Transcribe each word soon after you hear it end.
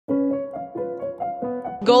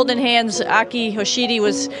Golden Hands Aki Hoshidi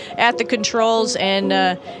was at the controls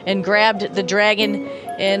and grabbed the Dragon,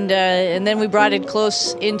 and then we brought it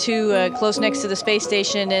close next to the space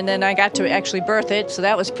station, and then I got to actually berth it, so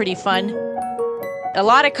that was pretty fun. A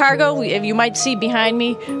lot of cargo. You might see behind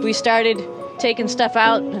me, we started taking stuff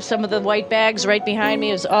out. Some of the white bags right behind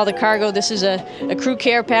me is all the cargo. This is a crew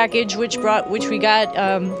care package which we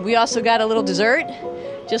got. We also got a little dessert,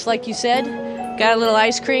 just like you said. Got a little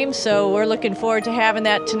ice cream, so we're looking forward to having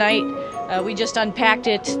that tonight. We just unpacked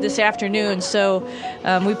it this afternoon, so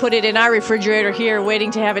we put it in our refrigerator here,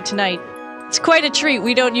 waiting to have it tonight. It's quite a treat.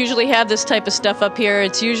 We don't usually have this type of stuff up here.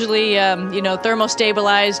 It's usually,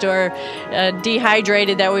 thermostabilized or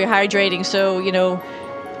dehydrated that we're hydrating. So,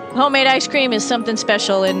 homemade ice cream is something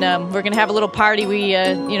special, and we're going to have a little party.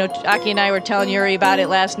 Aki and I were telling Yuri about it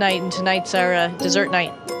last night, and tonight's our dessert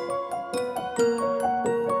night.